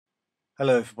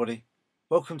Hello everybody,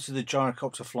 welcome to the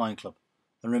Gyrocopter Flying Club,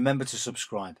 and remember to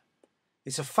subscribe.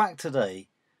 It's a fact today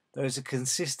there is a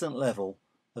consistent level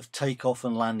of takeoff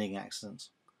and landing accidents.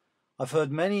 I've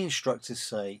heard many instructors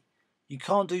say you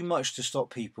can't do much to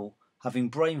stop people having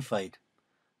brain fade,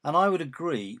 and I would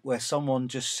agree where someone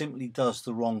just simply does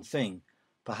the wrong thing.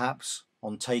 Perhaps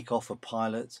on takeoff a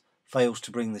pilot fails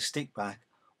to bring the stick back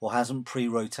or hasn't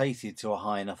pre-rotated to a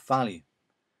high enough value.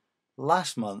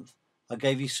 Last month I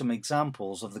gave you some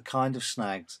examples of the kind of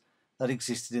snags that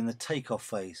existed in the takeoff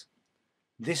phase.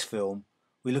 This film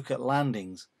we look at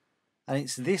landings, and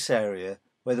it's this area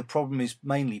where the problem is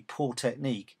mainly poor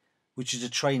technique, which is a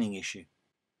training issue.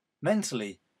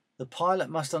 Mentally, the pilot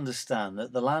must understand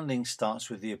that the landing starts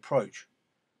with the approach.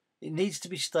 It needs to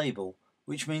be stable,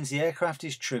 which means the aircraft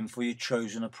is trimmed for your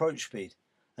chosen approach speed,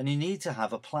 and you need to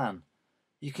have a plan.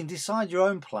 You can decide your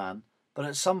own plan, but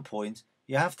at some point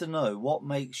you have to know what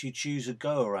makes you choose a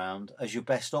go-around as your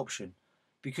best option,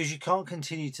 because you can't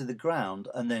continue to the ground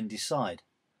and then decide.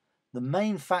 The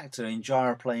main factor in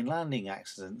gyroplane landing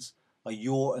accidents are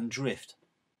yaw and drift.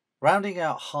 Rounding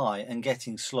out high and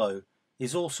getting slow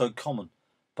is also common,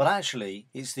 but actually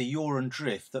it's the yaw and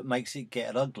drift that makes it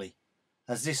get ugly,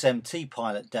 as this MT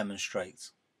pilot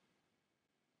demonstrates.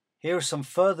 Here are some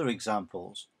further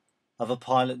examples of a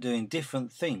pilot doing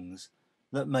different things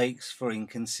that makes for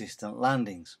inconsistent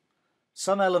landings.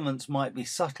 Some elements might be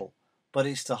subtle, but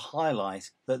it's to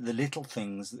highlight that the little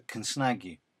things that can snag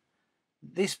you.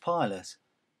 This pilot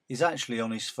is actually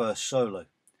on his first solo.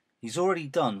 He's already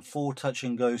done 4 touch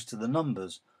and goes to the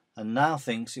numbers and now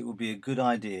thinks it would be a good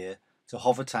idea to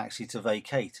hover taxi to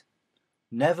vacate.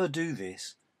 Never do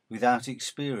this without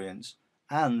experience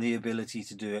and the ability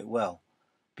to do it well,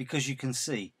 because you can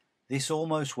see this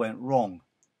almost went wrong,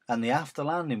 and the after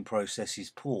landing process is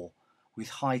poor, with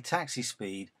high taxi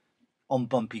speed on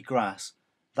bumpy grass.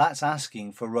 That's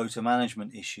asking for rotor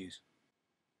management issues.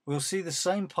 We'll see the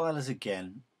same pilot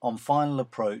again on final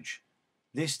approach,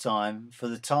 this time for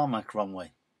the tarmac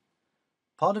runway.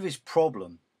 Part of his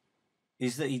problem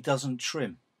is that he doesn't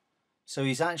trim, so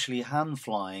he's actually hand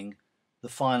flying the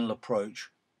final approach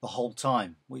the whole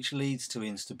time, which leads to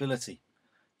instability.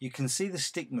 You can see the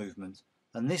stick movement,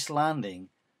 and this landing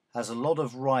has a lot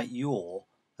of right yaw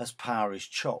as power is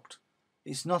chopped.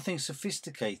 It's nothing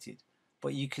sophisticated,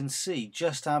 but you can see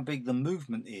just how big the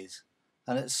movement is,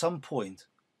 and at some point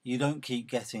you don't keep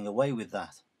getting away with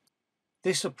that.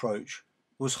 This approach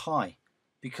was high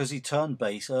because he turned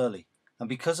base early, and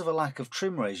because of a lack of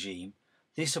trim regime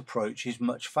this approach is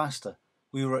much faster.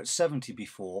 We were at 70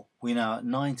 before, we're now at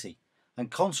 90,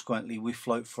 and consequently we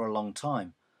float for a long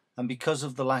time, and because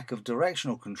of the lack of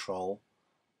directional control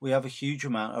we have a huge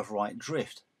amount of right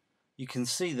drift. You can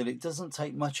see that it doesn't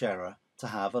take much error to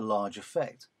have a large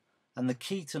effect, and the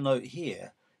key to note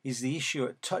here is the issue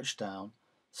at touchdown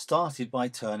started by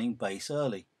turning base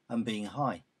early and being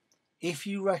high. If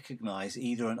you recognize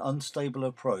either an unstable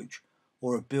approach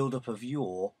or a build-up of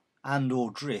yaw and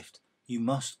or drift, you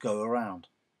must go around.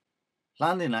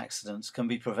 Landing accidents can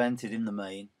be prevented in the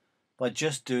main by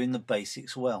just doing the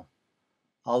basics well.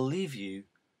 I'll leave you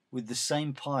with the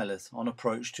same pilot on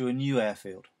approach to a new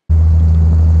airfield.